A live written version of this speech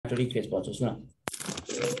Mitotic phase भन्छ सुन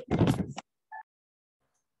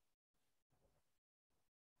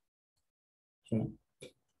सुन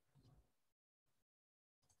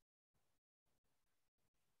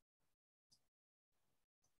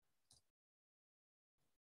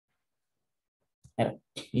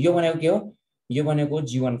यो भनेको के हो यो भनेको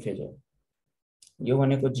G1 फेज हो यो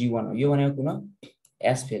भनेको G1 हो यो भनेको कुन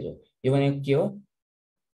S फेज हो यो भनेको के हो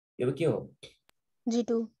यो के हो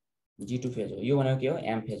G2 फेज हो यो भनेको के हो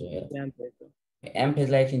M फेज हो हेर M फेज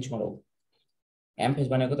लाई एकछिन छोडौ M फेज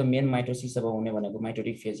भनेको त मेन माइटोसिस अब हुने भनेको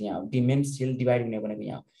माइटोटिक फेज यहाँ हो मेन सेल डिभाइड हुने भनेको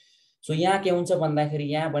यहाँ सो यहाँ के हुन्छ भन्दाखेरि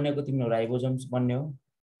यहाँ बनेको तिम्रो राइबोसोम्स बन्ने हो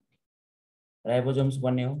राइबोसोम्स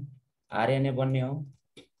बन्ने हो आरएनए बन्ने हो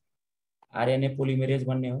आरएनए पोलिमरेज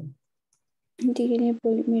बन्ने हो डीएनए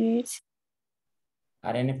पोलिमरेज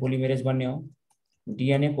आरएनए पोलिमरेज बन्ने हो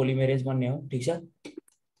डीएनए पोलिमरेज बन्ने हो ठीक छ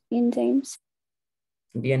एन्जाइम्स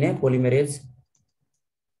डीएनए पोलिमरेज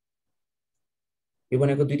यो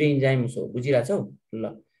भनेको दुईटै एन्जाइम्स हो बुझिराछौ ल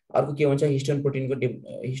अर्को के हुन्छ हिस्टोन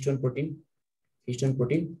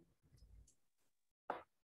प्रोटिन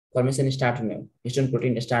फर्मेसन स्टार्ट हुने हो हिस्टोन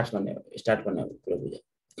प्रोटिन स्टार्ट भन्ने हो कुरा बुझ्यो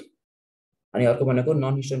अनि अर्को भनेको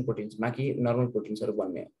नन हिस्टोन प्रोटिन्स बाँकी नर्मल प्रोटिन्सहरु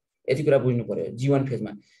बन्ने हो यति कुरा बुझ्नु पर्यो G1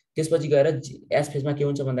 फेजमा त्यसपछि गएर S फेजमा के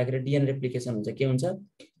हुन्छ भन्दाखेरि डीएनए रेप्लिकेसन हुन्छ के हुन्छ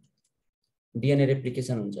डीएनए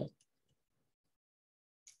रेप्लिकेसन हुन्छ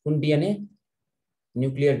कुन डीएनए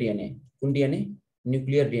न्यूक्लियर डीएनए कुन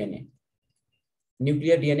डीएनए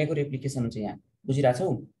न्यूक्लियर डीएनए को रेप्लिकेसन हुन्छ यहाँ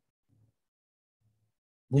बुझिराछौ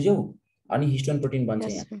बुझ्यौ अनि हिस्टोन प्रोटिन बन्छ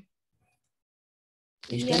यहाँ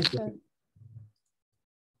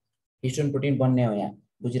हिस्टोन प्रोटिन बन्ने हो यहाँ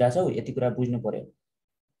बुझिराछौ यति कुरा बुझ्नु पर्यो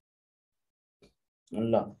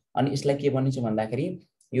ल अनि यसलाई के भनिन्छ भन्दाखेरि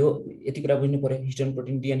यो यति कुरा बुझ्नु पर्यो हिस्टोन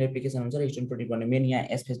प्रोटिन डीएनए रेप्लिकेसन हुन्छ र हिस्टोन प्रोटिन बन्ने मेन यहाँ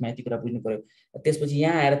एस फेजमा यति कुरा बुझ्नु पर्यो त्यसपछि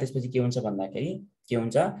यहाँ आएर त्यसपछि के हुन्छ भन्दाखेरि के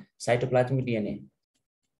हुन्छ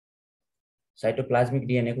साइटोप्लाज्मिक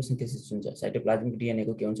डीएनए को सिन्थेसिस हुन्छ साइटोप्लाज्मिक डीएनए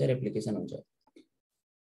को के हुन्छ रेप्लिकेसन हुन्छ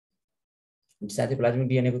साइटोप्लाज्मिक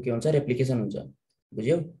डीएनए को के हुन्छ रेप्लिकेसन हुन्छ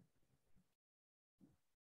बुझ्यौ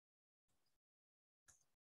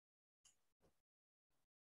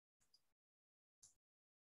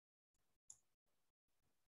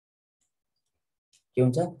के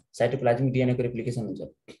हुन्छ साइटोप्लाज्मिक डीएनए को रेप्लिकेसन हुन्छ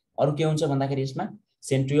अरु के हुन्छ भन्दाखेरि यसमा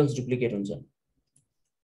सेन्ट्रियोल्स डुप्लिकेट हुन्छ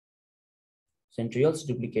सेन्ट्रियोल्स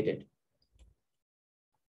डुप्लिकेटेड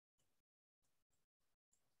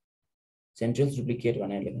सेन्ट्रियोल्स डुप्लिकेट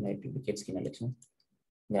भनेर लेख्न डुप्लिकेट्स किन लेख्छौं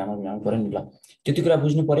ध्यानमा ल्याउनु पर्यो नि ल त्यति कुरा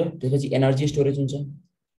बुझ्नु पर्यो त्यसपछि एनर्जी स्टोरेज हुन्छ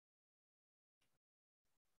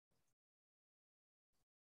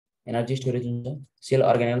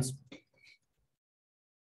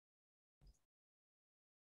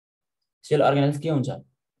सेल अर्गानल्स के हुन्छ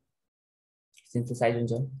सिन्थेसाइज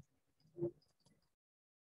हुन्छ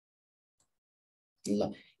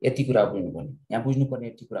ल यति कुरा बुझ्नु पर्यो यहाँ बुझ्नु पर्ने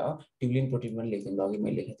यति कुरा हो ट्युबुलिन प्रोटिन पनि लेख्दिन ल अघि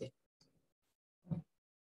मैले लेखेको थिएँ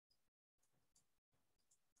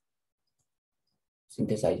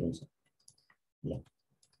सिन्थेसाइज हुन्छ ल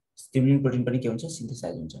ट्युबुलिन प्रोटिन पनि के हुन्छ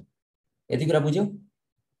सिन्थेसाइज हुन्छ यति कुरा बुझ्यौ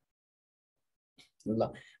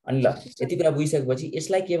ल अनि ल यति कुरा बुझिसकेपछि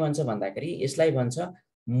यसलाई के भन्छ भन्दाखेरि यसलाई भन्छ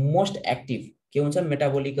मोस्ट एक्टिभ के हुन्छ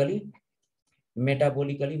मेटाबोलिकली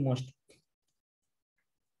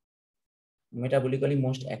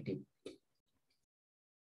मोस्ट एक्टिभ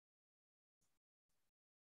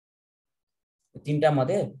तीनटा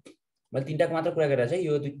मध्ये मैले तीनटाको मात्र कुरा गरिरहेको छु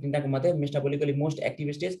यो तीनटाको मध्ये मेटाबोलिकली मोस्ट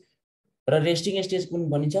एक्टिभ स्टेज र रेस्टिङ स्टेज कुन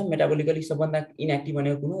भनिन्छ मेटाबोलिकली सबभन्दा इनएक्टिभ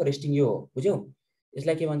भनेको कुन हो रेस्टिङ यो हो बुझ्यौ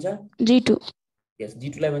यसलाई के भन्छ G2 यस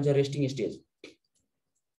G2 लाई भन्छ resting stage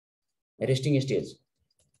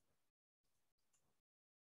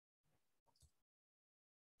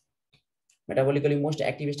metabolically most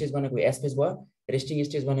active stage भनेको S फेज भयो रेस्टिङ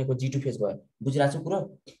स्टेज भनेको G2 फेज भयो बुझिराछौ कुरा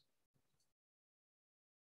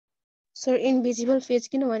सर इन्भिजिबल फेज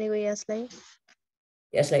किन भनेको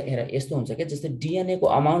यसलाई हेर यस्तो हुन्छ के जस्तै डीएनए को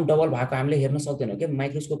अमाउन्ट डबल भएको हामीले हेर्न सक्दैनौं के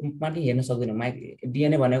माइक्रोस्कोपमा पनि हेर्न सक्दैनौं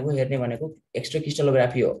डीएनए भनेको हेर्ने भनेको एक्स्ट्रा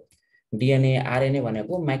क्रिस्टलोग्राफी हो डीएनए आरएनए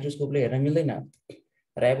भनेको माइक्रोस्कोपले हेर्न मिल्दैन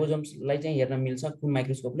राइबोसोम्सलाई चाहिँ हेर्न मिल्छ कुन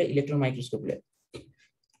माइक्रोस्कोपले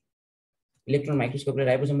इलेक्ट्रोन माइक्रोस्कोपले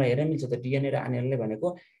राइबोसोमलाई हेर्न मिल्छ त डीएनए र आरएनए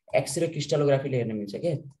भनेको एक्सरे क्रिस्टलोग्राफीले हेर्न मिल्छ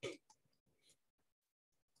के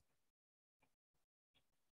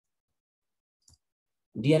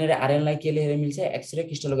डीएनए र आरएनए लाई के हेर्न मिल्छ एक्सरे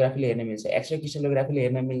क्रिस्टलोग्राफीले हेर्न मिल्छ एक्सरे क्रिस्टलोग्राफीले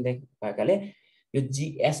हेर्न मिल्दै भएकाले यो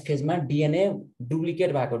जीएस फेजमा डीएनए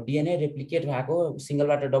डुप्लिकेट भएको डीएनए रेप्लिकेट भएको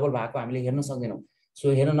सिंगलबाट डबल भएको हामीले हेर्न सक्दैनौं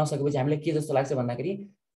सो हेर्न नसकेपछि हामीलाई के जस्तो लाग्छ भन्दाखेरि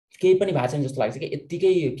केही पनि भएको छैन जस्तो लाग्छ के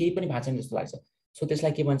यतिकै केही पनि भएको छैन जस्तो लाग्छ सो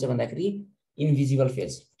त्यसलाई के भन्छ भन्दाखेरि इन्भिजिबल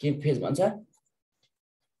फेज के फेज भन्छ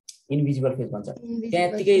इन्भिजिबल फेज भन्छ। त्यहाँ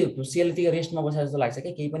यतिकै सेल यतिकै रेस्टमा बसेको जस्तो लाग्छ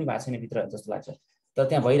कि केही पनि भएको छैन भित्र जस्तो लाग्छ, तर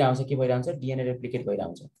त्यहाँ भइरहन्छ के भइरहन्छ, डिएनए रेप्लिकेट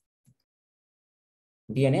भइरहन्छ,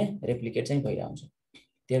 डिएनए रेप्लिकेट चाहिँ भइरहन्छ।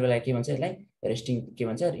 त्यही बेला के भन्छ यसलाई, रेस्टिङ के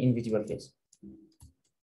भन्छ, इन्भिजिबल फेज।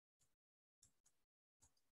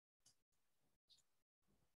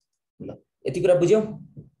 ल यति कुरा बुझ्यौ?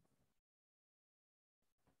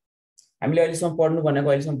 हामीले अहिलेसम्म पढ्नु भनेको,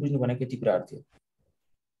 अहिलेसम्म बुझ्नु भनेको यति कुराहरू थियो।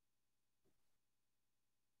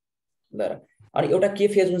 ल अनि एउटा के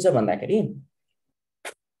फेज हुन्छ भन्दाखेरि,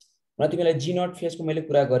 र तिमीलाई जी नट फेजको मैले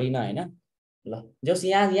कुरा गरिन हैन। ल जस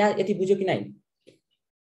यहाँ यति बुझ्यो कि नै?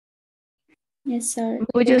 यस सर,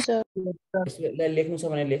 बुझ्यो सर। यसलाई लेख्नु छ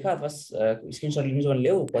भने लेख, बस स्क्रिनशट लिनु छ भने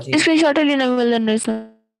ल्याऊ, पछि स्क्रिनशट लिन मिल्दैन रहेछ।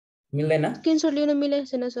 मिल्दैन? स्क्रिनशट लिन मिलेको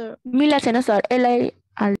छैन सर। मिलेको छैन सर, यसलाई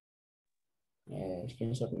हाल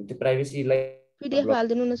स्क्रिनशट त्यो प्राइभेसीलाई पीडीएफ मा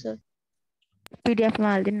हाल्दिनु न सर। पीडीएफ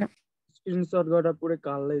मा हाल्दिनु। स्क्रिनशट गरेर पुरै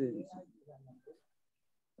कालले दिन्छ।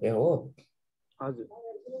 ए हो? हजुर।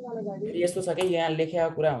 फेरि यस्तो छ कि यहाँ लेखेको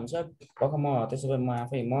कुरा हुन्छ, पक्क म त्यसो भए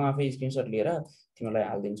म आफै स्क्रिनशट लिएर तिमीलाई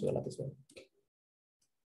हाल्दिन्छु होला त्यसो भए।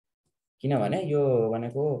 किनभने यो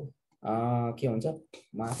भनेको के हुन्छ,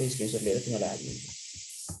 म आफै स्क्रिनशट लिएर तिमीलाई हाल्दिन्छु।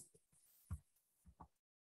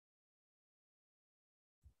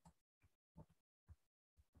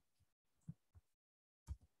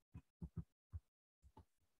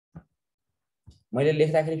 मैले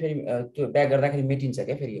लेख्दाखेरि फेरि त्यो ब्याक गर्दाखेरि मेटिन्छ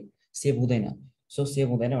क्या, फेरि सेभ हुँदैन। सो सेभ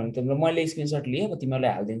हुँदैन भने तिमीले, मैले स्क्रिनशट लिएँ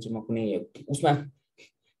तिमीलाई हाल्दिन्छु म कुनै उसमा,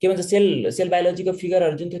 के भन्छ, सेल बायोलोजीको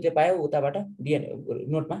फिगरहरू जुन थियो त्यो पायो उताबाट डिएनए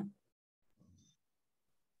नोटमा?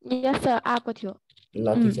 यस सर, आएको थियो।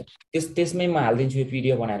 ल ठीक छ, त्यसमै म हाल्दिन्छु यो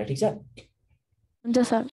पिडिएफ बनाएर, ठीक छ? हुन्छ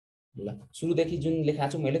सर। ल सुरुदेखि जुन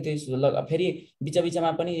लेखाएको छु मैले त्यो ल, फेरि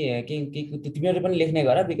बिचमा पनि के तिमीहरूले पनि लेख्ने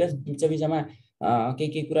गर, बिकज बिचमा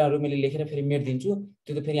केही कुराहरू मैले लेखेर फेरि मेटिदिन्छु,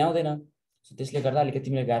 त्यो त फेरि आउँदैन। त्यसले गर्दा अलिकति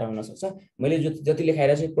तिमीलाई गाह्रो हुन सक्छ। मैले जति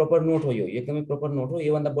लेखाइरहेको छु प्रपर नोट हो, यो एकदमै प्रपर नोट हो,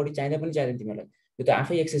 योभन्दा बढी चाहिँदा पनि चाहिँदैन तिमीलाई, यो त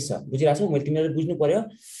आफै एक्सेस छ, बुझिरहेको छौ? मैले तिमीहरूले बुझ्नु पर्यो,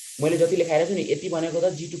 मैले जति लेखाइरहेको छु नि यति भनेको त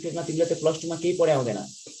G2 फेजमा तिमीले त +2 मा केही पढाइ आउँदैन।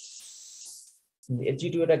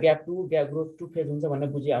 G2 एउटा ग्याप 2 ग्रोथ 2 फेज हुन्छ भन्ने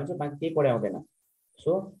बुझिया हुन्छ, बाँकी केही पढाइ आउँदैन।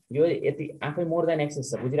 सो यो यति आफै मोर देन एक्सेस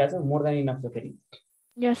छ, बुझिरहेको छौ? मोर देन इनफ छ फेरि।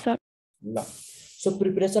 यस सर। ल so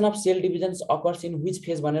preparation of sale डिभिजन्स occurs in which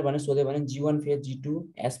phase भनेर सोध्यो भने G1 phase, G2,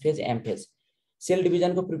 S phase, M phase. Sale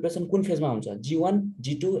डिभिजनको preparation कुन फेजमा हुन्छ? G1,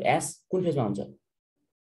 G2, S कुन फेजमा हुन्छ?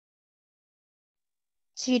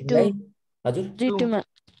 G2। हजुर G2 मा।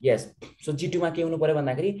 यस। सो G2 मा के हुनु पर्यो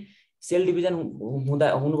भन्दाखेरि सेल डिभिजन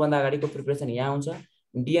हुनुभन्दा अगाडिको प्रिपरेसन यहाँ हुन्छ,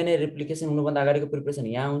 डिएनए रेप्लिकेसन हुनुभन्दा अगाडिको प्रिपरेसन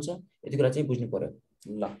यहाँ हुन्छ। यति कुरा चाहिँ बुझ्नु पर्यो।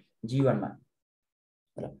 ल G1 मा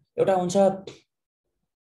एउटा हुन्छ,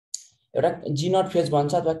 एउटा जी नट फेज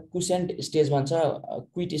भन्छ अथवा क्युसेन्ट स्टेज भन्छ,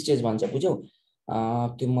 क्विट स्टेज भन्छ, बुझ्यौ?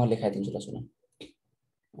 त्यो म लेखाइदिन्छु ल, सुन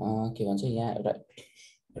के भन्छ यहाँ।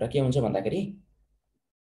 एउटा के हुन्छ भन्दाखेरि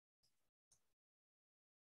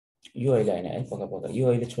यो अहिले हैन है, पक्का यो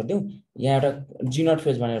अहिले छोड्देऊ। यहाँ एउटा जी नट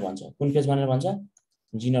फेज भनेर भन्छ। कुन फेज भनेर भन्छ?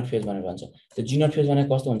 जी नट फेज भनेर भन्छ। त्यो जी नट फेज भनेर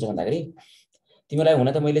कस्तो हुन्छ भन्दाखेरि, तिमीलाई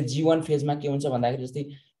हुन त मैले G1 फेजमा के हुन्छ भन्दाखेरि, जस्तै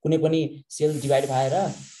कुनै पनि सेल डिभाइड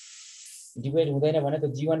भएर डिभाइड हुँदैन भने त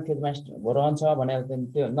G1 फेजमा रहन्छ भने,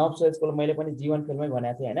 त्यो नर्भ सेल्सको मैले पनि G1 फेजमै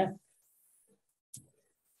भनेको थिएँ हैन,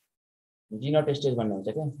 जी नट स्टेज भन्ने हुन्छ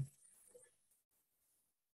क्या,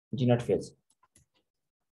 जी नट फेज।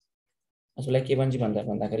 यसलाई के भन्छ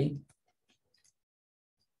भन्दाखेरि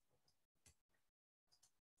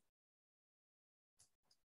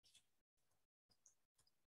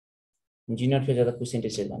जी नट फेज अथवा क्युसेन्ट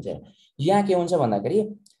स्टेज भन्छ। यहाँ के हुन्छ भन्दाखेरि,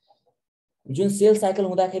 जुन सेल साइकल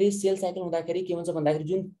हुँदाखेरि के हुन्छ भन्दाखेरि,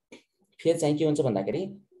 जुन फेज चाहिँ के हुन्छ भन्दाखेरि,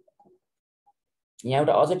 यहाँ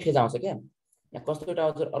एउटा अझै फेज आउँछ क्या। यहाँ कस्तो एउटा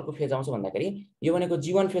अर्को फेज आउँछ भन्दाखेरि, यो भनेको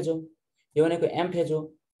G1 फेज हो, यो भनेको M फेज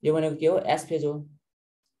हो, यो भनेको के हो? S फेज हो।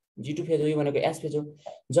 G2 फेज हो, यो भनेको S फेज हो।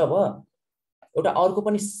 जब एउटा अर्को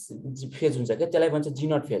पनि फेज हुन्छ क्या, त्यसलाई भन्छ जी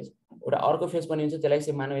नट फेज। एउटा अर्को फेज पनि हुन्छ, त्यसलाई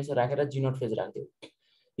चाहिँ मानव यसो राखेर जी नट फेज राख्दियो।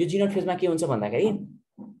 यो जी नट फेजमा के हुन्छ भन्दाखेरि,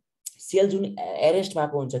 सेल जुन एरेस्ट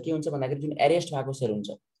भएको हुन्छ, के हुन्छ भन्दाखेरि, जुन एरेस्ट भएको सेल हुन्छ,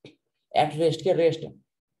 एट रेस्ट के रेस्ट,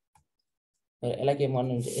 यसलाई के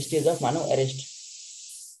भन्नुहुन्छ? स्टेज अफ मानव arrest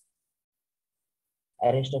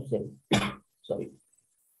of sale, sorry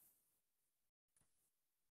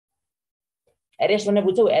arrest भन्ने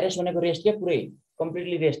बुझ्छौ? एरेस्ट भनेको रेस्ट के, पुरै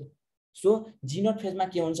completely rest. So G not फेजमा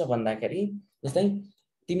के हुन्छ भन्दाखेरि, जस्तै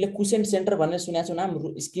तिमीले क्युसेन्ट सेन्टर भनेर सुनेको छौ नाम?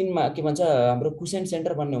 स्किनमा के भन्छ, हाम्रो क्युसेन्ट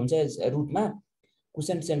सेन्टर भन्ने हुन्छ रुटमा,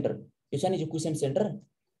 क्युसेन्ट सेन्टर। यो छ नि जो क्युसेन्ट सेन्टर,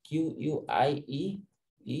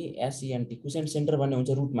 QUIESENT, क्युसेन्ट सेन्टर भन्ने हुन्छ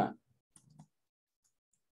रुटमा।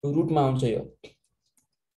 रुटमा हुन्छ यो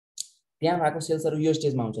त्यहाँ भएको सेल्सहरु यो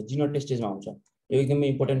स्टेजमा हुन्छ, जिनोट स्टेजमा हुन्छ। यो एकदमै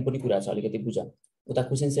इम्पोर्टेन्ट पनि कुरा छ, अलिकति बुझ। उता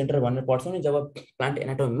क्वेशन सेन्टर भनेर पढ्छौ नि जब प्लान्ट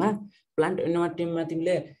एनाटोमीमा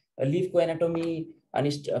तिमीले लिफको एनाटोमी अनि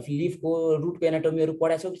लिफको रुटको एनाटोमीहरु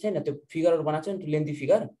पढाछौ कि छैन? त्यो फिगरहरु बनाछौ नि, त्यो लेन्थी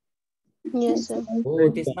फिगर। यस सर। हो,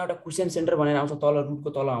 त्यसमा एउटा क्वेशन सेन्टर भनेर आउँछ, तल रुटको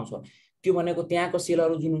तल आउँछ। त्यो भनेको त्यहाँको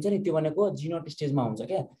सेलहरु जुन हुन्छ नि, त्यो भनेको जिनोट स्टेजमा हुन्छ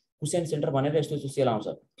क्या। क्वेशन सेन्टर भनेर यस्तो यस्तो सेल आउँछ,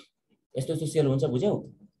 यस्तो यस्तो सेल हुन्छ, बुझ्यौ?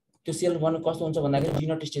 त्यो सेल भनेको कस्तो हुन्छ भन्दाखेरि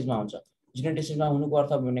जिनोट स्टेजमा हुन्छ। जिनोट स्टेजमा हुनुको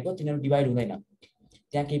अर्थ भनेको तिनीहरु डिभाइड हुँदैन,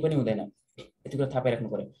 त्यहाँ केही पनि हुँदैन। यति कुरा थाहा पाइराख्नु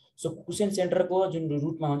पर्यो। सो क्वेशन सेन्टरको जुन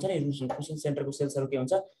रुटमा हुन्छ नि, क्वेशन सेन्टरको सेल्सहरु के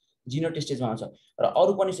हुन्छ? जिनोट स्टेजमा हुन्छ। र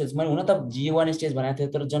अरु पनि सेल्स मैले हुन त G1 स्टेज भनेको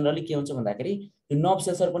थिएँ, तर जनरली के हुन्छ भन्दाखेरि यो नर्भ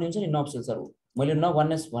सेल्सहरु पनि हुन्छ नि, नर्भ सेल्सहरु मैले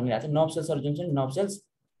भनिरहेको थिएँ। नर्भ सेल्सहरु जुन छ नि,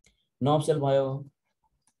 नर्भ सेल भयो,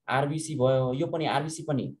 आरबीसी भयो, यो पनि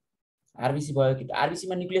आरबीसी भयो कि आरबीसी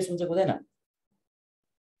मा न्यूक्लियस हुन्छ हुँदैन?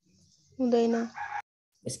 हुँदैन।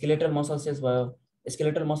 स्केलेटल मसल सेल्स भयो,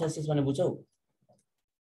 स्केलेटल मसल सेल्स भने बुझ्यौ?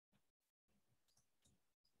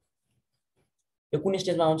 यो कुन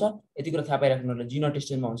स्टेजमा हुन्छ? यति कुरा थाहा पाइराख्नु होला। जिनोट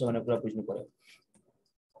स्टेजमा हुन्छ भनेर कुरा बुझ्नु पर्यो।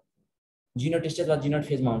 जिनोट स्टेज वा जिनोट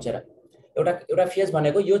फेजमा हुन्छ र। एउटा फेज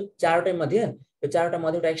भनेको यो चारवटै मध्ये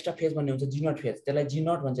एउटा एक्स्ट्रा फेज भन्ने हुन्छ, जिनोट फेज। त्यसलाई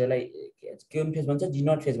जिनोट भन्छ, यसलाई केन फेज भन्छ,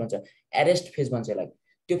 जिनोट फेज भन्छ, एरेस्ट फेज भन्छ यसलाई।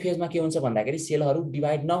 त्यो फेजमा के हुन्छ भन्दाखेरि सेलहरु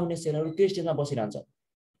डिभाइड नहुने सेलहरु त्यो स्टेजमा बसिरहन्छ।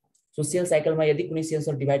 सो सेल साइकलमा यदि कुनै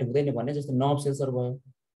सेल्सहरु डिभाइड हुँदैन भने, जस्तो नर्भ सेल्सहरु भयो,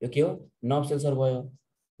 यो के हो? नर्भ सेल्सहरु भयो,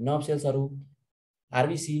 नर्भ सेल्सहरु,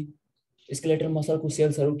 आरबीसी, स्केलेटल मसलको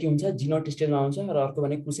सेल्सहरु के हुन्छ? जिनोट स्टेजमा हुन्छ। र अर्को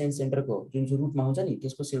भने क्वेशन सेन्टरको जुन रुटमा हुन्छ नि,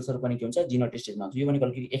 त्यसको सेल्सहरु पनि के हुन्छ? जिनोट स्टेजमा हुन्छ। यो भनेको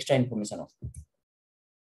अलिकति एक्स्ट्रा इन्फर्मेसन हो,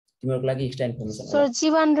 तिमीहरुको लागि एक्स्ट्रा इन्फर्मेसन हो। सर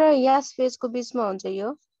G1 र यस फेजको बीचमा हुन्छ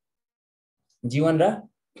यो? G1 र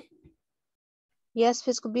यस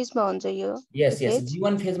फेजको बीचमा हुन्छ यो? यस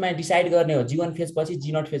G1 फेजमा डिसाइड गर्ने हो। G1 फेज पछि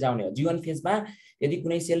जिनोट फेज आउने हो। G1 फेजमा यदि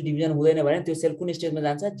कुनै सेल डिभिजन हुँदैन भने त्यो सेल कुन स्टेजमा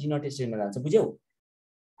जान्छ? जिनोट स्टेजमा जान्छ, बुझ्यौ?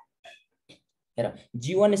 हेर,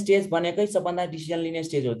 G1 स्टेज भनेकै सबभन्दा डिसिजन लिने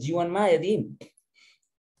स्टेज हो। G1 मा यदि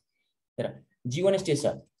हेर G1 स्टेज छ,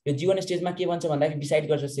 यो G1 स्टेजमा के भन्छ भन्दाखेरि डिसाइड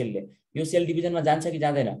गर्छ सेलले यो सेल डिभिजनमा जान्छ कि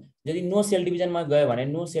जाँदैन। यदि नो सेल डिभिजनमा गयो भने,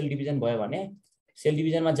 नो सेल डिभिजन भयो भने, सेल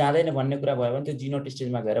डिभिजनमा जाँदैन भन्ने कुरा भयो भने त्यो जिनोट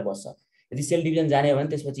स्टेजमा गएर बस्छ। यदि सेल डिभिजन जाने हो भने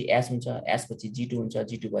त्यसपछि एस हुन्छ, एस पछि G2 हुन्छ,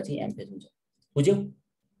 G2 पछि एम फेज हुन्छ, बुझ्यौ?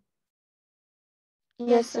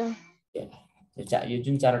 यस सर। यो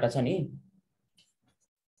जुन चारवटा छ नि,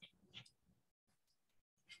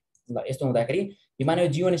 ल यस्तो हुँदाखेरि माने यो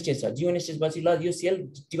G1 स्टेज छ। G1 स्टेज पछि ल यो सेल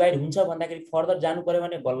डिभाइड हुन्छ भन्दाखेरि फर्दर जानु पर्यो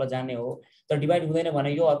भने बल्ल जाने हो, तर डिभाइड हुँदैन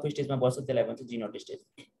भने यो अर्को स्टेजमा बस्छ, त्यसलाई भन्छ जिनोट स्टेज।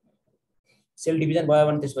 सेल डिभिजन भयो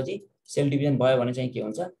भने त्यसपछि सेल डिभिजन भयो भने चाहिँ के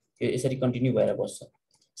हुन्छ? यो यसरी कन्टिन्यू भएर बस्छ।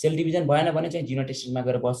 सेल डिभिजन भएन भने चाहिँ जिनोट स्टेजमा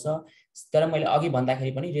गएर बस्छ। तर मैले अघि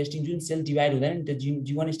भन्दाखेरि पनि रेस्टिङ जुन सेल डिभाइड हुँदैन नि, त्यो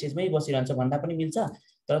G1 स्टेजमै बसिरहन्छ भन्दा पनि मिल्छ,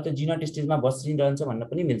 तर त्यो जिनोट स्टेजमा बसिरहन्छ भन्न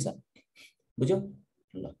पनि मिल्छ, बुझ्यौ?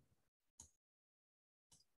 ल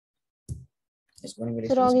यसको पनि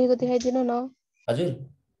सर अघिको देखाइदिनु न। हजुर,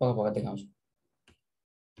 पक्का देखाउँछु।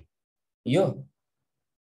 यो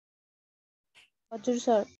हजुर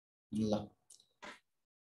सर। ल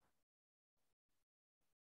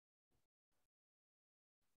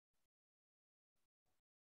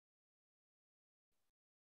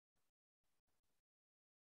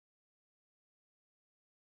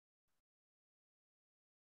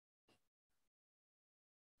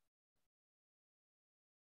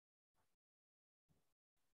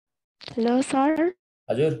हेलो सर।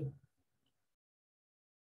 हजुर,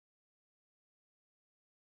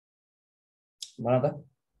 भन त।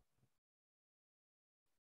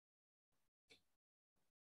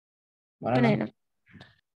 भन न।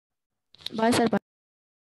 भाइ सर।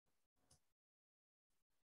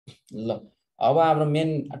 ल अब हाम्रो मेन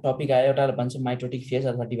टपिक आयो, एउटा भन्छ माइटोटिक फेज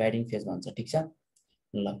अथवा डिभाइडिङ फेज भन्छ, ठीक छ?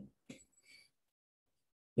 ल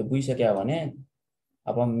यो बुझिसक्यो भने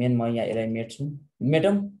अब मेन म यहाँ यसलाई मेट्छु।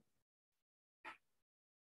 मेटम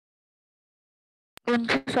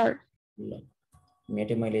सर। ल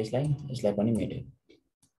मेटे मैले यसलाई पनि मेटे।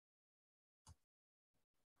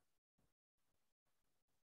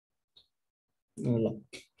 ल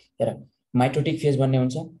हेर, माइटोटिक फेज भन्ने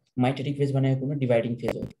हुन्छ। माइटोटिक फेज भनेको कुन? डिभाइडिङ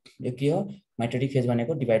फेज हो। यो के हो? माइटोटिक फेज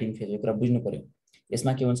भनेको डिभाइडिङ फेज हो, कुरा बुझ्नु पर्यो।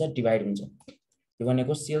 यसमा के हुन्छ? डिभाइड हुन्छ। यो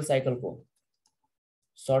भनेको sale साइकलको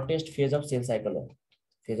shortest phase of sale cycle हो।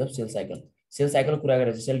 Phase of sale cycle, sale cycle कुरा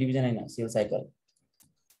गरेर सेल डिभिजन हैन, सेल साइकल।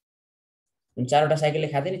 चारवटा साइकलले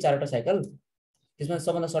खाथे नि, चारवटा साइकल, त्यसमा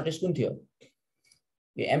सबभन्दा सर्टेस्ट कुन थियो?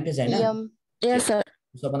 यो एम फेज हैन? यस सर।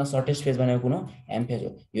 सबभन्दा सर्टेस्ट फेज भनेको कुन हो? एम फेज हो।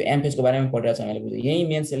 यो एम फेजको बारेमा पढिरहेको छ मैले, बुझ्यो? यही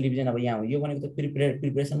मेन सेल डिभिजन अब यहाँ हो। यो भनेको त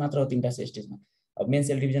प्रिपरेसन मात्र हो, 3टा स्टेजमा। अब मेन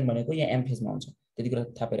सेल डिभिजन भनेको यहाँ एम फेजमा हुन्छ, त्यति कुरा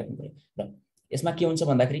थाहा पाइराख्नु पर्यो। र यसमा के हुन्छ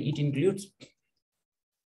भन्दाखेरि इट इन्क्लुड्स,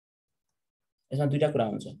 यसमा दुईटा कुरा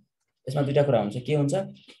हुन्छ, यसमा दुईटा कुरा हुन्छ। के हुन्छ?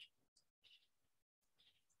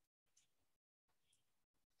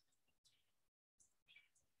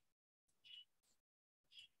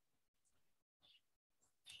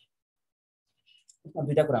 यसमा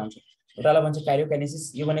दुईटा कुरा हुन्छ। एउटालाई भन्छ काइरोकाइनेसिस,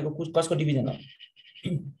 यो भनेको कसको डिभिजन हो?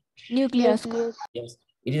 Nucleus. Yes,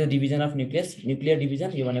 it is a division of nucleus, nuclear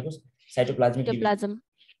division. यो भनेको साइटोप्लाज्मिक डिभिजन।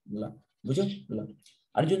 ल बुझ्यौ? ल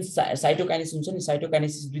अनि जुन साइटोकाइनेसिस हुन्छ नि,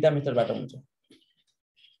 साइटोकाइनेसिस दुईटा मेथडबाट हुन्छ,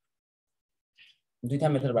 दुईटा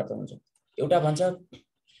मेथडबाट हुन्छ। एउटा भन्छ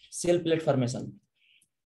sale plate formation,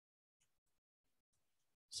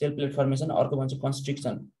 sale plate formation, अर्को भन्छ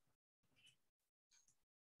कन्स्ट्रिक्सन,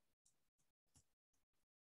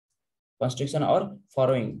 कन्स्ट्रिक्सन और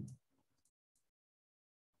फरोइङ।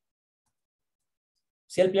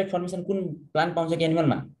 सेल प्लेट फर्मेसन कुन प्लान्ट पाउँछ कि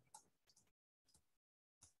एनिमलमा?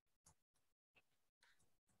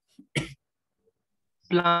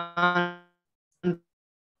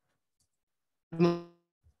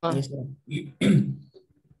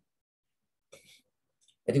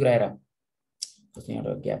 यति कुरा हेर, जस्तो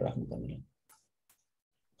यहाँ ग्याप राख्नु पर्ने।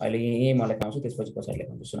 अहिले यही म लेखाउँछु, त्यसपछि पछाडि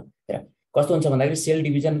लेखाउँछु। सुन हेर कस्तो हुन्छ भन्दाखेरि सेल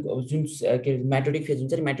डिभिजन जुन माइटोटिक फेज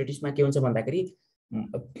हुन्छ नि, माइटोटिक्समा के हुन्छ भन्दाखेरि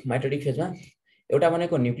माइटोटिक फेजमा एउटा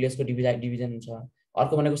भनेको न्यूक्लियसको डिभिजन हुन्छ,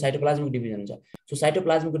 अर्को भनेको साइटोप्लाज्मिक डिभिजन हुन्छ। सो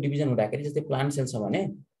साइटोप्लाज्मिकको डिभिजन हुँदाखेरि जस्तै प्लान्ट सेल छ भने,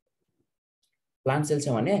 प्लान्ट सेल छ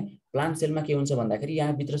भने प्लान्ट सेलमा के हुन्छ भन्दाखेरि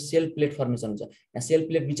यहाँ भित्र सेल प्लेट फर्मेसन हुन्छ, यहाँ सेल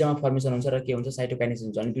प्लेट बिचमा फर्मेसन हुन्छ र के हुन्छ साइटोकाइनेसिस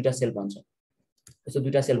हुन्छ, अनि दुईटा सेल बन्छ। यस्तो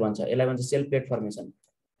दुईटा सेल बन्छ, यसलाई भन्छ sale plate formation,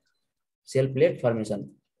 sale plate formation,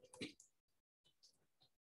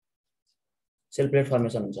 sale plate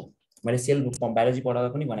formation हुन्छ। मैले सेल बायोलोजी पढाउँदा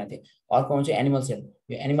पनि भनेको थिएँ। अर्को हुन्छ एनिमल सेल,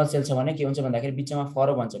 यो एनिमल सेल छ भने के हुन्छ भन्दाखेरि बिचमा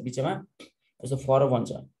फरो बन्छ, बिचमा यस्तो फरो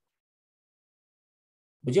बन्छ,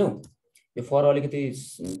 बुझ्यौ? यो फरो अलिकति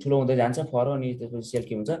ठुलो हुँदै जान्छ फरो, अनि त्यसपछि सेल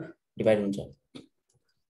के हुन्छ डिभाइड हुन्छ,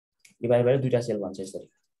 डिभाइड भएर दुईटा सेल बन्छ यसरी।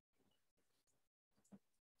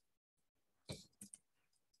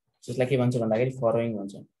 त्यसलाई के भन्छ भन्दाखेरि फरोइङ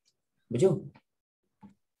भन्छ, बुझ्यौ?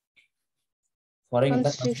 फरोइङ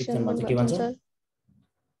अथवा कन्स्ट्रिक्सन भन्छ। के भन्छ?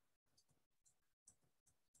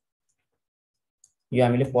 यो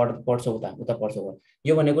हामीले पढ्छौँ, उता पढ्छौँ।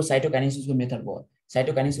 यो भनेको साइटोकाइनेसिसको मेथड भयो।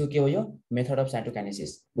 साइटोकाइनेसिसको के हो? यो मेथड अफ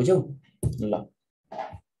साइटोकाइनेसिस, बुझ्यौ? ल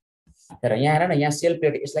हेर यहाँ हेर न, यहाँ सेल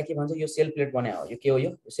प्लेट, यसलाई के भन्छ? यो सेल प्लेट बनायो हो। यो के हो?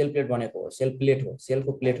 यो सेल प्लेट बनेको हो, सेल प्लेट हो,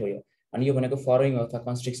 सेलको प्लेट हो यो। अनि यो भनेको फरोइङ अथवा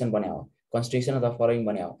कन्स्ट्रिक्सन बनायो हो, कन्स्ट्रिक्सन अथवा फरोइङ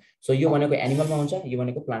बनायो हो। सो यो भनेको एनिमलमा हुन्छ, यो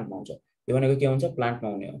भनेको प्लान्टमा हुन्छ। यो भनेको के हुन्छ? प्लान्टमा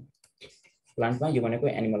हुने हो, प्लान्टमा, यो भनेको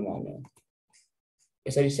एनिमलमा हुने हो।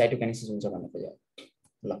 यसरी साइटोकाइनेसिस हुन्छ भन्ने खोज्यो।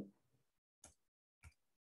 ल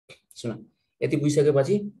सुन, यति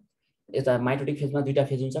बुझिसकेपछि यता माइटोटिक फेजमा दुईटा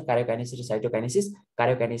फेज हुन्छ, कारियोकाइनेसिस र साइटोकाइनेसिस।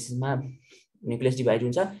 कारियोकाइनेसिसमा न्यूक्लियस डिभाइड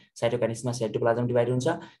हुन्छ, साइटोकाइनेसिसमा साइटोप्लाज्म डिभाइड हुन्छ।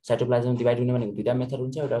 साइटोप्लाज्म डिभाइड हुने भनेको दुईटा मेथड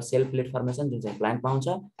हुन्छ, एउटा सेल प्लेट फर्मेसन जुन चाहिँ प्लान्टमा हुन्छ,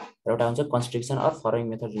 र एउटा हुन्छ कन्स्ट्रिक्सन अर फरोइङ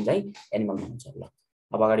मेथड जुन चाहिँ एनिमलमा हुन्छ। ल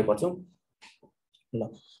अब अगाडि बढ्छौँ। ल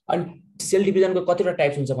अनि सेल डिभिजनको कतिवटा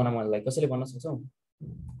टाइप्स हुन्छ भन, मलाई कसैले भन्न सक्छौ?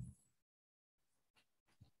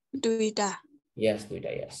 दुईटा। यस दुईटा,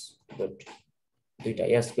 यस गुड, दुईटा,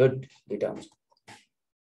 यस गुड, दुईटा हुन्छ।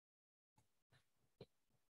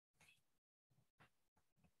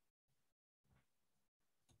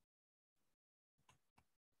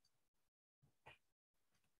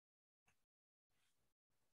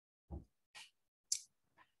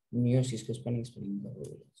 मियोसिसको स्पेलिङ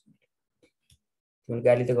तिमीले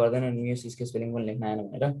गाली त गर्दैन? मियोसिसको स्पेलिङ पनि लेख्न आएन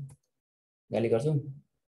भनेर गाली गर्छौ?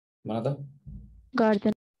 भन त।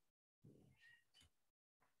 गर्दैन।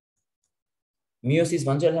 मियोसिस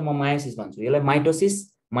भन्छु, यसलाई म मायोसिस भन्छु। यसलाई माइटोसिस,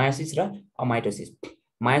 मायोसिस र अमाइटोसिस।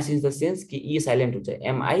 मायोसिस द सेन्स कि ई साइलेन्ट हुन्छ,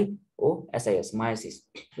 MIOSIS, मायोसिस।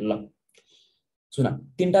 ल सुन,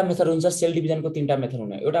 तीनटा मेथड हुन्छ सेल डिभिजनको, तीनटा मेथड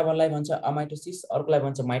हुने। एउटालाई भन्छ अमाइटोसिस, अर्कोलाई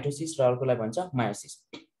भन्छ माइटोसिस र अर्कोलाई भन्छ मायोसिस।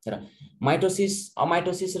 र माइटोसिस,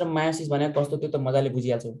 अमाइटोसिस र मायोसिस भनेको कस्तो त्यो त मजाले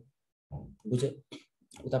बुझिहाल्छौ, बुझ्यो?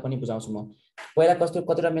 उता पनि बुझाउँछु म। पहिला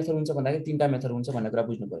कतिवटा मेथड हुन्छ भन्दाखेरि तीनटा मेथड हुन्छ भन्ने कुरा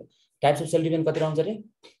बुझ्नु पर्यो। टाइप्स अफ सेल डिभिजन कतिवटा हुन्छ रे?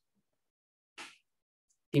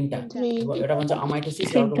 तीनटा। एउटा भन्छ अमाइटोसिस,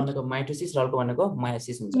 र अर्को भनेको माइटोसिस, र अर्को भनेको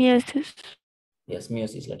मायोसिस हुन्छ। यस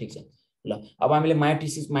मियोसिस। ल ठिक छ। ल अब हामीले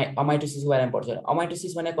अमाइटोसिसको बारेमा पढ्छौँ।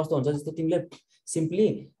 अमाइटोसिस भनेको कस्तो हुन्छ? जस्तो तिमीले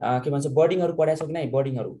सिम्पली के भन्छ बर्डिङहरू पढाएको छौ कि नै?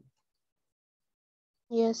 बर्डिङहरू।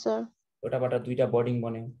 यस सर। एउटाबाट दुईटा बर्डिङ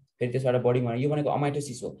बन्यो, फेरि त्यसबाट बर्डिङ बन्यो, यो भनेको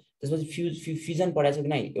अमाइटोसिस हो। त्यसपछि फ्युजन पढाएको छौ कि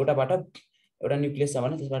नै? एउटाबाट एउटा न्यूक्लियस छ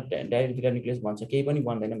भने त्यसबाट डाइरेक्ट दुईटा न्यूक्लियस बन्छ, केही पनि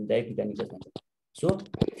बन्दैन, डाइरेक्ट दुईटा न्यूक्लियस बन्छ। सो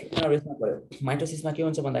फ्युजन पढ्यो। माइटोसिसमा के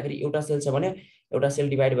हुन्छ भन्दाखेरि एउटा सेल छ भने एउटा सेल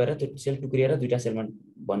डिभाइड भएर त्यो सेल टुक्रिएर दुईटा सेलमा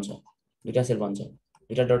बन्छ, दुईटा सेल बन्छ,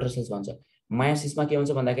 दुईटा डटर सेल्स बन्छ। मायोसिसमा के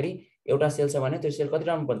हुन्छ भन्दाखेरि एउटा सेल छ भने त्यो सेल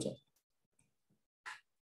कतिवटा बन्छ?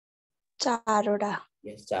 4वटा।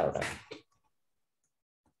 यस 4वटा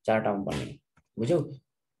 4वटा बन्ने बुझ्यौ।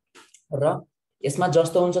 र यसमा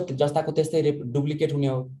जस्तो हुन्छ जस्ताको त्यस्तै डुप्लिकेट हुने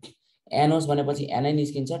हो। एन होस् भनेपछि एन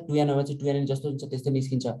निस्किन्छ, 2n हो भने 2n जस्तो हुन्छ त्यस्तै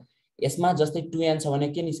निस्किन्छ। यसमा जस्तै 2n छ भने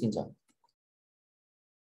के निस्किन्छ?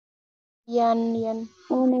 n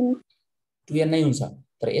 2n नै हुन्छ।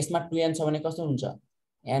 तर यसमा 2n छ भने कस्तो हुन्छ?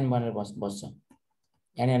 n भनेर बस्छ,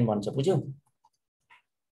 nn बन्छ बुझ्यौ।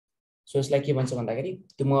 सो यसलाई के भन्छ भन्दाखेरि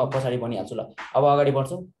त्यो म पछाडी भनिहाल्छु ल। अब अगाडि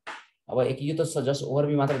बढ्छौँ। अब यो त जस्ट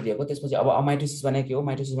ओभरभ्यू मात्र दिएको। त्यसपछि अब अमाइटोसिस भनेको के हो,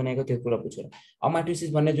 माइटोसिस भनेको त्यो कुरा बुझ्यो।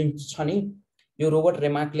 अमाइटोसिस भन्ने जुन छ नि यो रोबर्ट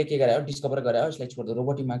रेमार्कले के गरे हो, डिस्कभर गरे हो। यसलाई छोड्दो,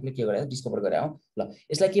 रोबर्ट रेमार्कले के गरे हो, डिस्कभर गरे हो। ल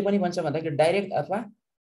यसलाई के पनि भन्छ भन्दाखेरि डाइरेक्ट अथवा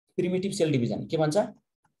प्रिमिटिभ सेल डिभिजन। के भन्छ?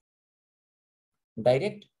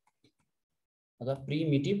 डाइरेक्ट अथवा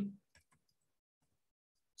प्रिमिटिभ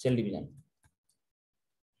सेल डिभिजन।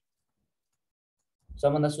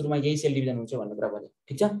 सबभन्दा सुरुमा यही सेल डिभिजन हुन्छ भन्ने कुरा भयो।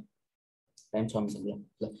 ठीक छ, टाइम 6 मिनेट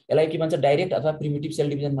ल। यसलाई के भन्छ? डाइरेक्ट अथवा प्रिमिटिभ सेल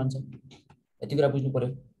डिभिजन भन्छ। यति कुरा बुझ्नु पर्यो।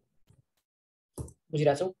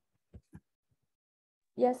 बुझिरहेको छौ?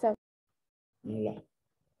 यस सर। ल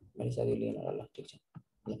मैले साथी लिएन ल, ठीक छ।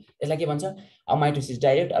 यसलाई के भन्छ? अमाइटोसिस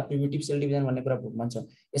direct a primitive sale division भन्ने कुरा भन्छ।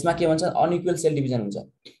 यसमा के भन्छ? अनइक्वल सेल डिभिजन हुन्छ।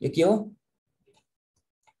 यो के हो?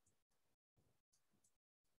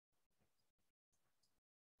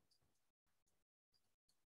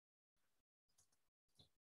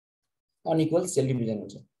 अनइक्वल सेल डिभिजन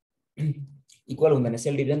हुन्छ। इक्वल हुँदैन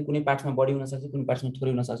सेल डिभिजन। कुनै पार्ट्समा बढी हुन सक्छ, कुनै पार्ट्समा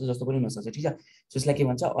थोरै हुन सक्छ, जस्तो पनि हुन सक्छ। ठीक छ, त्यसलाई के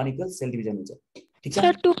भन्छ? अनइक्वल सेल डिभिजन हुन्छ। ठीक छ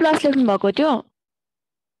सर 2+ लेख्नु भएको थियो।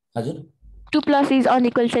 हजुर 2+ इज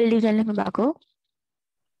अनइक्वल सेल डिभिजन लेख्नु भएको।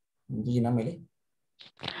 बुझिन मैले।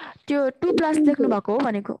 त्यो 2+ लेख्नु भएको हो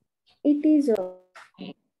भनेको। It is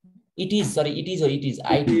sorry, it is हो, it is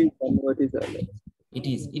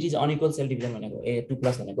it is unequal sale division भनेको। ए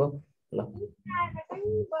 2+ भनेको ल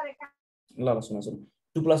ल सुन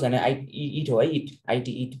 2+ भने इट हो है,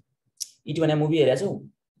 इट भने मुभी हेरेको छौ?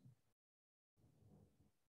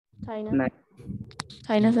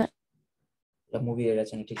 छैन सर। ल मुभी हेरेको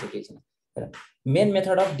छैन, ठिक छ, केही छैन। मेन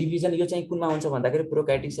मेथड अफ डिभिजन यो चाहिँ कुनमा हुन्छ भन्दाखेरि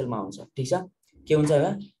प्रोकार्योटिक सेलमा हुन्छ। ठीक छ, के हुन्छ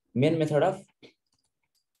होला? Main method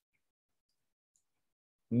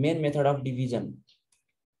of division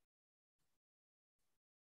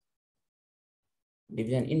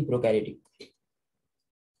in prokaryotic.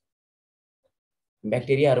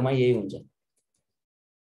 ब्याक्टेरियाहरुमा यही हुन्छ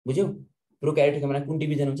बुझ्यौ। प्रोकार्योटिक भनेको कुन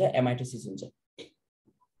डिभिजन हुन्छ? एमाइटोसिस हुन्छ।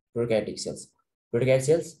 प्रोकार्योटिक सेल्स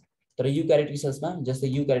तर युक्यारियोटिक सेल्समा जस्तै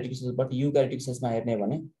युक्यारियोटिक सेल्सबाट युक्यारियोटिक सेल्समा हेर्ने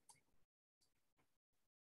भने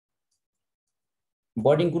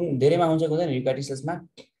बर्डिङ कुन धेरैमा हुन्छ हुँदैन? युक्यारियोटिक सेल्समा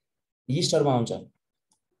यीस्टहरुमा हुन्छ,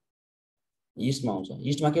 यीस्टमा हुन्छ।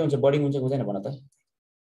 यीस्टमा के हुन्छ? बर्डिङ हुन्छ हुँदैन भन त?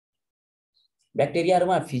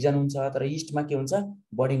 ब्याक्टेरियाहरुमा फिजन हुन्छ तर यीस्टमा के हुन्छ?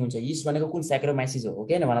 बर्डिङ हुन्छ। यीस्ट भनेको कुन? सैक्रोमाइसिस हो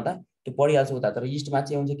के हैन भन त? त्यो पढिहाल्छ उता। तर यीस्टमा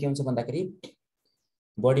चाहिँ हुन्छ के हुन्छ भन्दाखेरि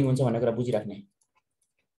बर्डिङ हुन्छ भन्ने कुरा बुझिराख्ने।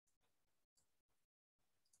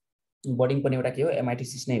 बर्डिङ पनि एउटा के हो?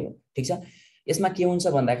 एमाइटोसिस नै हो। ठीक छ, यसमा के हुन्छ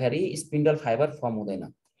भन्दाखेरि स्पिन्डल फाइबर फर्म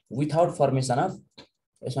हुँदैन विथआउट फर्मेसन अफ।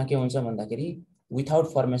 यसमा के हुन्छ भन्दाखेरि without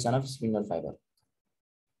formation of spindle fibre.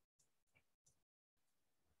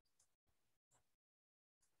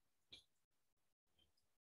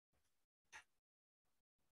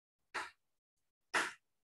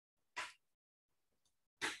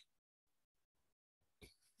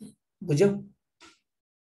 बुझ्यौ?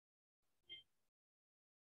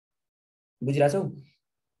 बुझिरहेछौ?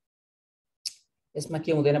 यसमा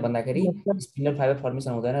के हुँदैन भन्दाखेरि स्पिन्डल फाइबर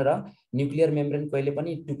फर्मेसन हुँदैन र न्यूक्लियर मेम्ब्रेन कहिले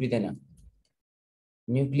पनि टुक्रिदैन।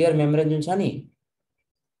 न्यूक्लियर मेम्ब्रेन जुन छ नि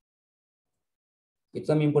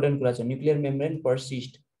एकदम इम्पोर्टेन्ट कुरा छ। Nuclear membrane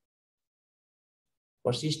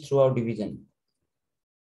persist through out division.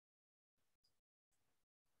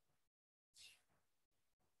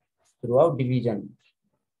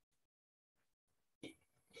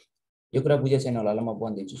 यो कुरा बुझे छैन होला, ल म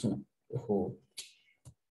भनिदिन्छु सुन। ओहो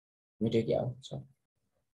मिटे क्या हो छ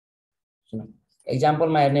सुन।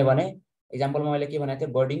 एक्जाम्पलमा हेर्ने भने एक्जाम्पलमा मैले के भनेको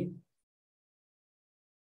थिएँ? बर्डिङ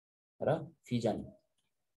र फिजन।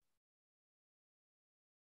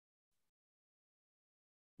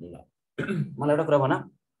 ल मलाई एउटा कुरा भन,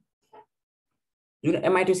 जुन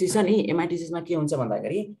एमाइटोसिस छ नि एमाइटोसिसमा के हुन्छ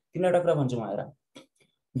भन्दाखेरि तिमीलाई एउटा कुरा भन्छु म हेर।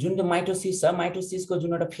 जुन त्यो माइटोसिस छ, माइटोसिसको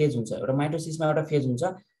जुन एउटा फेज हुन्छ, एउटा माइटोसिसमा एउटा फेज हुन्छ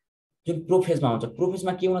जुन प्रोफेजमा हुन्छ।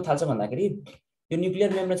 प्रोफेजमा के हुन थाल्छ भन्दाखेरि यो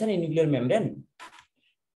न्यूक्लियर मेम्ब्रेन छ नि, न्यूक्लियर मेम्ब्रेन,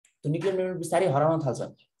 त्यो न्यूक्लियर मेम्ब्रेन बिस्तारै हराउन थाल्छ।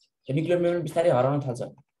 त्यो न्यूक्लियर मेम्ब्रेन बिस्तारै हराउन थाल्छ,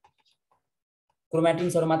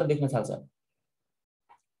 क्रोमेटिन्सहरु मात्र देख्न थाल्छ।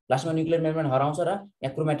 लास्टमा न्युक्लियर मेम्ब्रेन हराउँछ र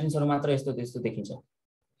यहाँ क्रोमेटिन्सहरु मात्र यस्तो त्यस्तो देखिन्छ।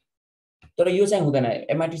 तर यो चाहिँ हुँदैन,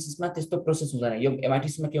 एमाइटोसिसमा त्यस्तो प्रोसेस हुँदैन। यो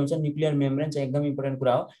एमाइटोसिसमा के हुन्छ, न्युक्लियर मेम्ब्रेन चाहिँ एकदम इम्पोर्टेन्ट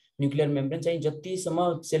कुरा हो। न्युक्लियर मेम्ब्रेन चाहिँ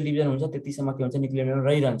जतिसम्म सेल डिभिजन हुन्छ त्यतिसम्म के हुन्छ, न्युक्लियर मेम्ब्रेन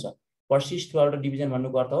रहिरहन्छ। पर्सिस्ट थ्रुआउट डिभिजन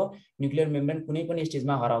भन्नुको अर्थ हो न्युक्लियर मेम्ब्रेन कुनै पनि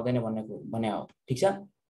स्टेजमा हराउँदैन भन्ने हो। ठीक छ,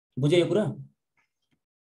 बुझ्यो यो कुरा?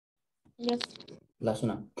 यस। ल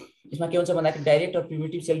सुन, यसमा के हुन्छ भन्दाखेरि डाइरेक्ट र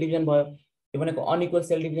प्रिमिटिभ सेल डिभिजन भयो। यो भनेको अनइक्वल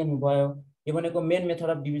सेल डिभिजन भयो। यो भनेको main method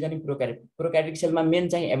of division in prokaryotic. Prokaryotic सेलमा मेन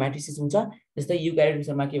चाहिँ एमाइटोसिस हुन्छ, जस्तै युक्यारियोटिक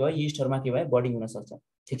सेलमा के भयो, यीस्टहरुमा के भयो, बर्डिङ हुन सक्छ।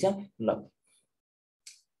 ठीक छ। ल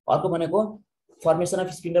अर्को भनेको फर्मेसन अफ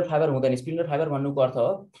स्पिन्डल फाइबर हुँदैन। स्पिन्डल फाइबर भन्नुको अर्थ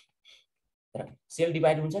हो सेल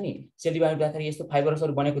डिभाइड हुन्छ नि, सेल डिभाइड हुँदाखेरि यस्तो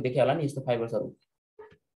फाइबर्सहरु बनेको देखे होला नि, यस्तो फाइबर्सहरु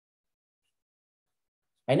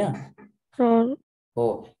हैन हो,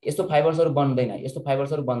 यस्तो फाइबर्सहरु बन्दैन, यस्तो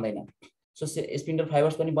फाइबर्सहरु बन्दैन। सो स्पिन्डल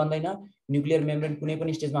फाइबर्स पनि बन्दैन, न्युक्लियर मेम्ब्रेन कुनै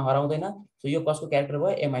पनि स्टेजमा हराउँदैन। सो यो कसको क्यारेक्टर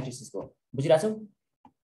भयो, एमाइटोसिसको। बुझिराछौ?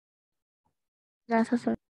 राछ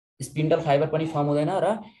सर। स्पिन्डल फाइबर पनि फर्म हुँदैन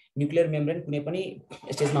र न्युक्लियर मेम्ब्रेन कुनै पनि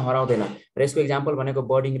स्टेजमा हराउँदैन। र यसको एक्जाम्पल भनेको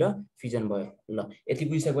बर्डिङ र फ्युजन भयो। ल यति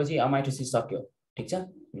बुझिसकेपछि एमाइटोसिस सक्यो। ठीक छ।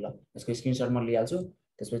 ल यसको स्क्रिनशट म लिइहाल्छु,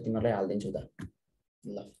 त्यसपछि तिमीलाई हाल्दिन्छु त।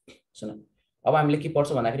 ल सुन, अब हामीले के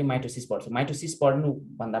पढ्छौँ भन्दाखेरि माइटोसिस पढ्छौँ। माइटोसिस पढ्नु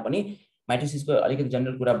भन्दा पनि माइटोसिसको अलिकति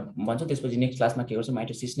जनरल कुरा भन्छौँ, त्यसपछि नेक्स्ट क्लासमा के गर्छौँ,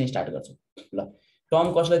 माइटोसिस नै स्टार्ट गर्छौँ। ल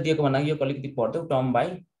टर्म कसलाई दिएको भन्दा यो अलिकति पढ्दै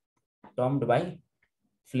टर्म्ड बाई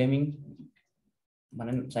फ्लेमिङ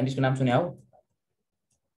भन्ने साइन्टिस्टको नाम सुने हो?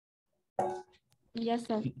 यस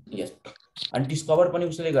सर। यस। अनि डिस्कभर पनि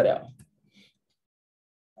उसले गरे हो,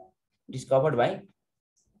 डिस्कभर्ड बाई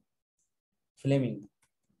फ्लेमिङ।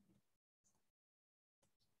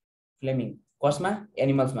 कसमा?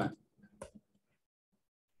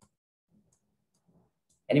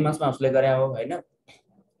 एनिमल्समा उसले गरे हो हैन।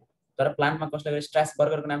 तर प्लान्टमा कसले गरे?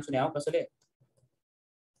 स्ट्रासबर्गरको नाम सुने हो कसैले?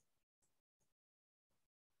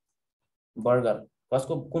 बर्गर,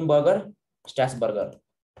 कसको? कुन बर्गर? स्ट्रासबर्गर।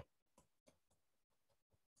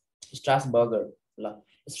 ल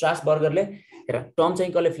स्ट्रासबर्गरले हेर टर्म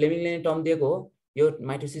चाहिँ कसले, फ्लेमिङले टर्म दिएको हो। यो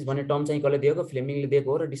माइटोसिस भन्ने टर्म चाहिँ कसले दिएको? फ्लेमिङले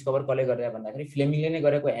दिएको हो। र डिस्कभर कसले गरे भन्दाखेरि फ्लेमिङले नै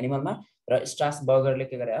गरेको एनिमलमा, र स्ट्रासबर्गरले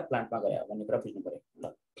के गरे हो, प्लान्टमा गरे हो भन्ने कुरा बुझ्नु पर्यो।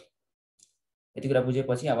 ल यति कुरा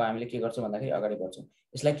बुझेपछि अब हामीले के गर्छौँ भन्दाखेरि अगाडि बढ्छौँ।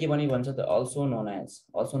 यसलाई के भन्छ त? अल्सो नोन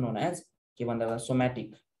एज के भन्दा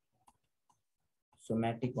सोम्याटिक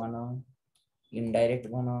भन, इन्डाइरेक्ट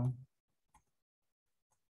भन,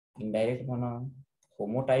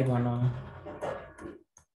 होमोटाइप भन,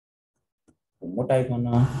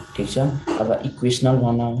 ठीक छ, अथवा इक्वेशनल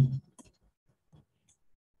भन।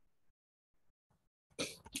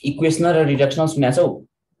 इक्वेशनल र रिडक्सनल सुनेको छौ?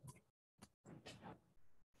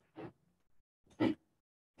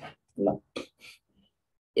 ल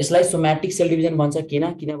यसलाई सोम्याटिक सेल डिभिजन भन्छ।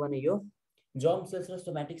 किनभने यो जर्म सेल्स र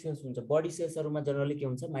सोम्याटिक सेल्स हुन्छ। बडी सेल्सहरुमा जनरली के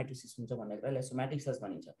हुन्छ, माइटोसिस हुन्छ भन्ने कुरालाई सोम्याटिक सेल्स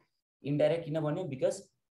भनिन्छ। इन्डाइरेक्ट किन भन्यो? बिकज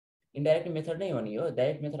इन्डाइरेक्ट मेथड नै हो नि यो,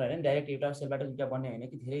 डाइरेक्ट मेथड हैन। डाइरेक्ट एउटा सेलबाट दुईटा बन्ने हैन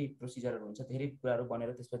कि, धेरै प्रोसिजरहरु हुन्छ, धेरै कुराहरु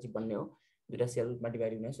बनेर त्यसपछि बन्ने हो। दुईटा सेलमा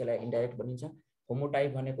डिभाइड हुने, यसलाई इन्डाइरेक्ट भनिन्छ।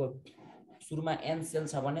 होमोटाइप भनेको सुरुमा एन सेल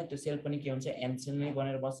छ भने त्यो सेल पनि के हुन्छ, एन सेल नै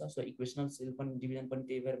बनेर बस्छ। सो इक्वेशनल सेल पनि डिभिजन पनि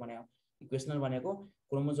त्यही भएर बनायो। इक्वेशनल भनेको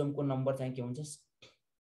क्रोमोजोमको नम्बर चाहिँ के हुन्छ,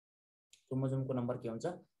 क्रोमोजोमको नम्बर के हुन्छ,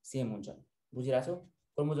 सेम हुन्छ। बुझिराछौ?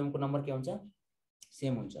 क्रोमोजोमको नम्बर के हुन्छ,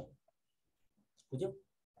 सेम हुन्छ। बुझ्यौ?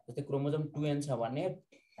 जस्तै क्रोमोजोम 2n छ भने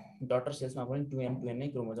डटर सेल्समा पनि 2n नै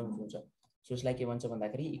क्रोमोजोम हुन्छ। सो यसलाई के भन्छ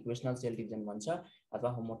भन्दाखेरि इक्वेशनल सेल डिभिजन भन्छ अथवा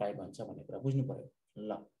होमोटाइप भन्छ भन्ने कुरा बुझ्नु पर्यो।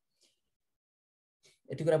 ल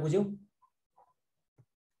यति कुरा बुझ्यौ?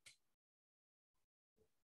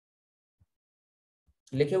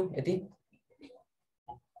 लेख्यौ यति?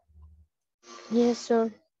 यस सर।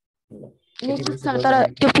 यति सर तर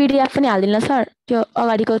त्यो पीडीएफ पनि हाल्दिनु सर, त्यो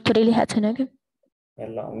अगाडिको थोरै लेखेको छैन के।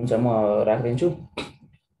 ल हुन्छ, म राख्दिन्छु।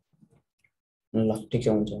 ल ठीक छ,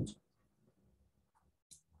 हुन्छ।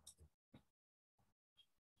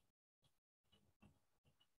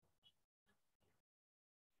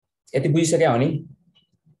 यति बुझिसक्यो हो नि?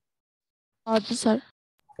 हजुर सर।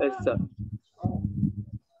 यस सर।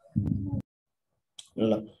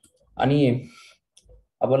 ल अनि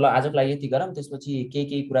अब ल आजको लागि यति गरौँ, त्यसपछि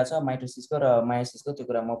केही कुरा छ माइटोसिसको र मायोसिसको, त्यो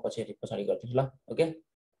कुरा म पछाडि गर्छु। ल ओके,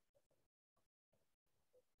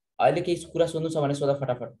 अहिले केही कुरा सोध्नु छ भने सोध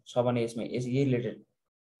फटाफट, छ भने यसमै यही रिलेटेड।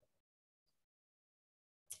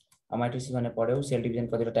 माइटोसिस भनेर पढ्यौ, सेल डिभिजन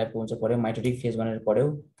कतिवटा टाइपको हुन्छ पढ्यौ, माइटोटिक फेज भनेर पढ्यौ,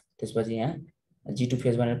 त्यसपछि यहाँ G2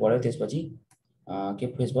 फेज भनेर पढ्यौ, त्यसपछि के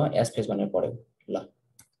फेज भयो, S फेज भनेर पढ्यौ। ल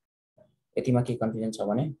यतिमा के कन्फ्युजन छ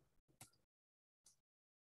भने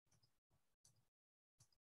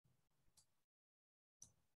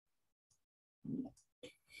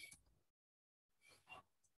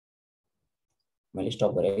मैले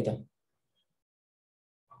स्टप गरेँ है त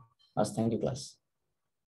हस् thank you class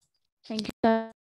Thank you, sir.